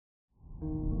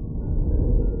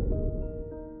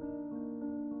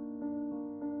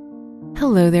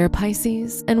Hello there,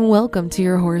 Pisces, and welcome to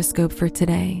your horoscope for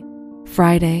today,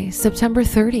 Friday, September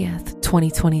 30th,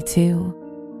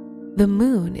 2022. The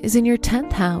moon is in your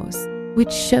 10th house,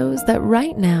 which shows that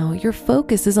right now your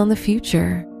focus is on the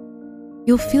future.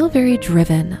 You'll feel very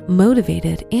driven,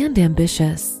 motivated, and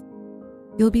ambitious.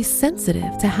 You'll be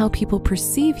sensitive to how people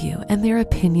perceive you and their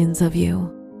opinions of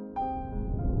you.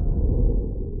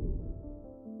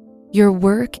 Your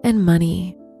work and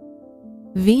money.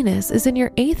 Venus is in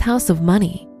your 8th house of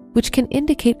money, which can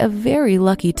indicate a very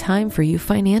lucky time for you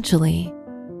financially.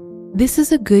 This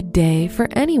is a good day for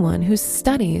anyone whose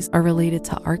studies are related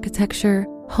to architecture,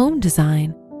 home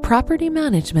design, property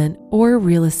management, or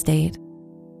real estate.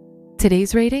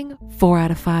 Today's rating, 4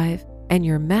 out of 5, and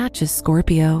your match is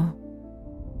Scorpio.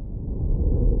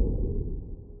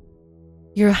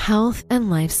 Your health and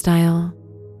lifestyle.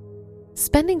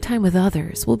 Spending time with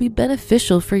others will be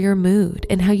beneficial for your mood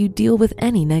and how you deal with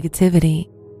any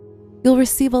negativity. You'll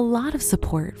receive a lot of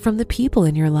support from the people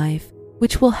in your life,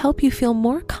 which will help you feel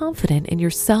more confident in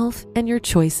yourself and your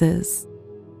choices.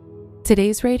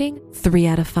 Today's rating, 3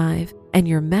 out of 5, and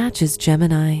your match is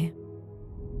Gemini.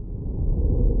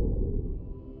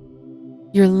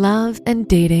 Your love and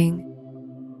dating.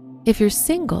 If you're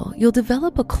single, you'll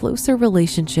develop a closer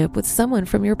relationship with someone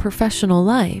from your professional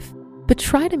life, but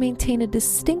try to maintain a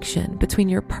distinction between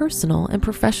your personal and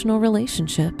professional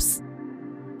relationships.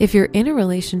 If you're in a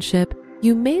relationship,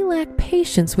 you may lack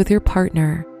patience with your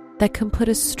partner that can put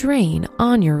a strain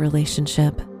on your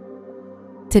relationship.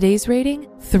 Today's rating,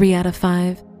 3 out of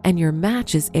 5, and your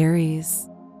match is Aries.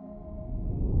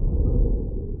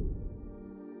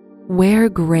 Wear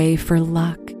gray for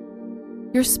luck.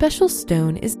 Your special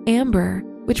stone is amber,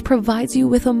 which provides you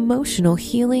with emotional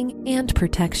healing and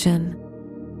protection.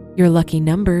 Your lucky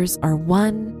numbers are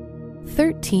 1,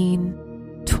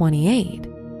 13, 28,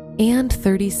 and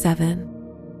 37.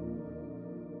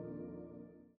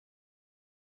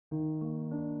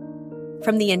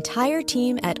 From the entire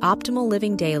team at Optimal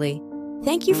Living Daily,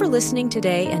 thank you for listening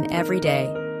today and every day.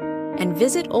 And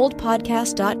visit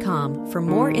oldpodcast.com for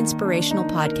more inspirational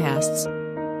podcasts.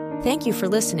 Thank you for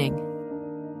listening.